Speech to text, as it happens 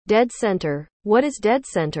Dead center. What is dead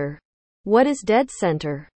center? What is dead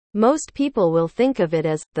center? Most people will think of it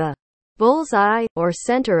as the bullseye, or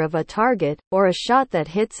center of a target, or a shot that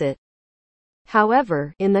hits it.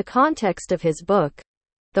 However, in the context of his book,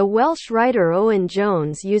 the Welsh writer Owen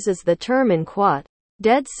Jones uses the term in quote,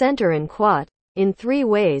 dead center in quote, in three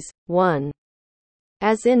ways. 1.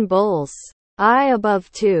 As in bull's eye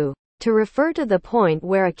above 2. To refer to the point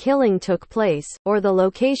where a killing took place, or the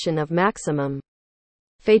location of maximum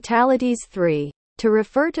fatalities. 3. To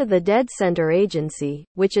refer to the Dead Center Agency,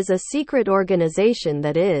 which is a secret organization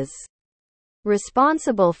that is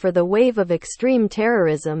responsible for the wave of extreme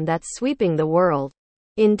terrorism that's sweeping the world.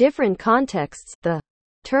 In different contexts, the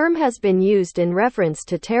term has been used in reference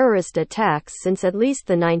to terrorist attacks since at least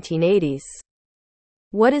the 1980s.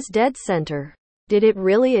 What is Dead Center? Did it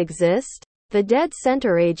really exist? The Dead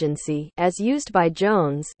Center Agency, as used by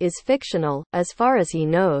Jones, is fictional, as far as he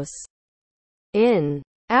knows. In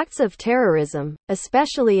acts of terrorism,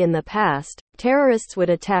 especially in the past, terrorists would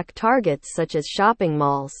attack targets such as shopping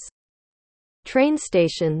malls, train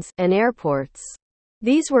stations, and airports.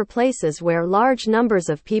 These were places where large numbers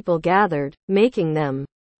of people gathered, making them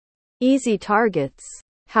easy targets.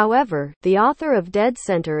 However, the author of Dead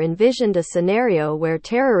Center envisioned a scenario where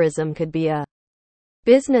terrorism could be a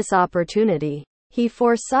business opportunity. He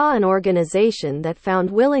foresaw an organization that found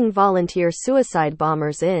willing volunteer suicide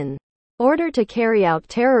bombers in order to carry out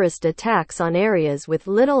terrorist attacks on areas with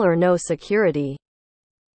little or no security.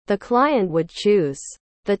 The client would choose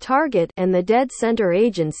the target, and the Dead Center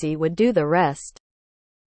Agency would do the rest,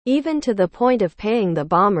 even to the point of paying the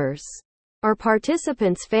bombers or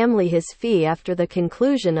participants' family his fee after the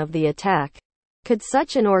conclusion of the attack. Could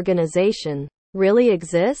such an organization really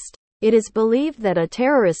exist? It is believed that a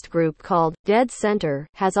terrorist group called Dead Center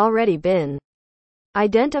has already been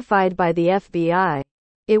identified by the FBI.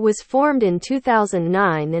 It was formed in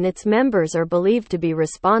 2009 and its members are believed to be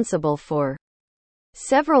responsible for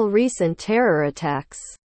several recent terror attacks.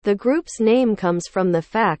 The group's name comes from the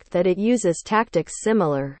fact that it uses tactics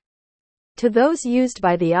similar to those used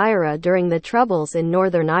by the IRA during the Troubles in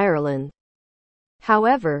Northern Ireland.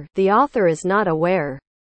 However, the author is not aware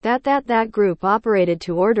that group operated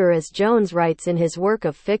to order, as Jones writes in his work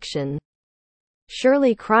of fiction.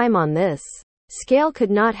 Surely crime on this scale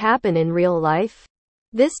could not happen in real life?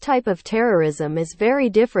 This type of terrorism is very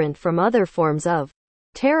different from other forms of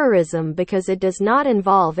terrorism because it does not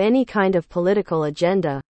involve any kind of political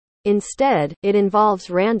agenda. Instead, it involves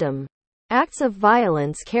random acts of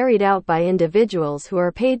violence carried out by individuals who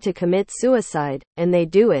are paid to commit suicide, and they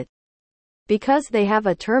do it because they have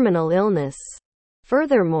a terminal illness.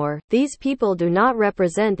 Furthermore, these people do not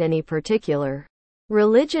represent any particular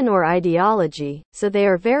religion or ideology, so they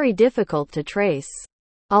are very difficult to trace.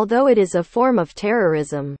 Although it is a form of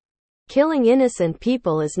terrorism, killing innocent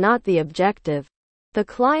people is not the objective. The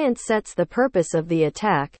client sets the purpose of the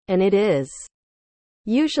attack, and it is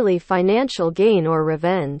usually financial gain or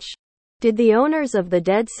revenge. Did the owners of the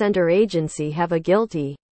Dead Center Agency have a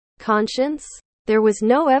guilty conscience? There was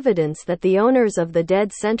no evidence that the owners of the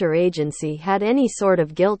Dead Center Agency had any sort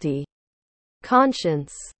of guilty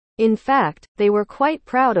conscience. In fact, they were quite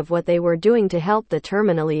proud of what they were doing to help the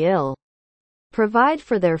terminally ill provide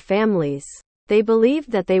for their families. They believed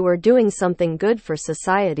that they were doing something good for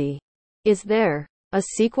society. Is there a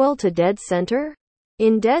sequel to Dead Center?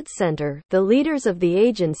 In Dead Center, the leaders of the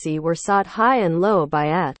agency were sought high and low by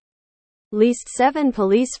at least 7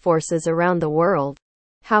 police forces around the world.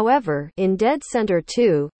 However, in Dead Center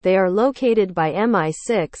 2, they are located by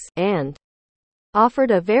MI6, and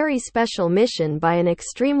offered a very special mission by an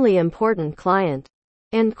extremely important client.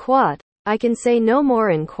 End quote. I can say no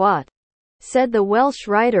more, end quote, said the Welsh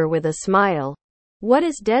writer with a smile. What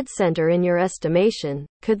is Dead Center in your estimation?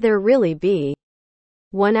 Could there really be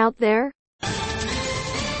one out there?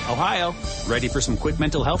 Ohio, ready for some quick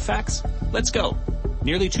mental health facts? Let's go.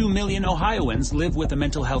 Nearly 2 million Ohioans live with a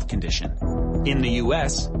mental health condition. In the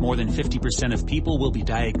U.S., more than 50% of people will be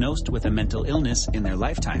diagnosed with a mental illness in their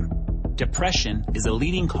lifetime. Depression is a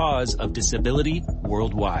leading cause of disability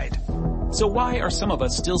worldwide. So why are some of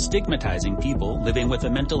us still stigmatizing people living with a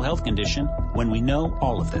mental health condition when we know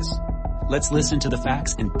all of this? Let's listen to the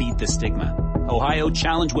facts and beat the stigma. Ohio,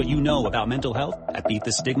 challenge what you know about mental health at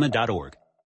beatthestigma.org.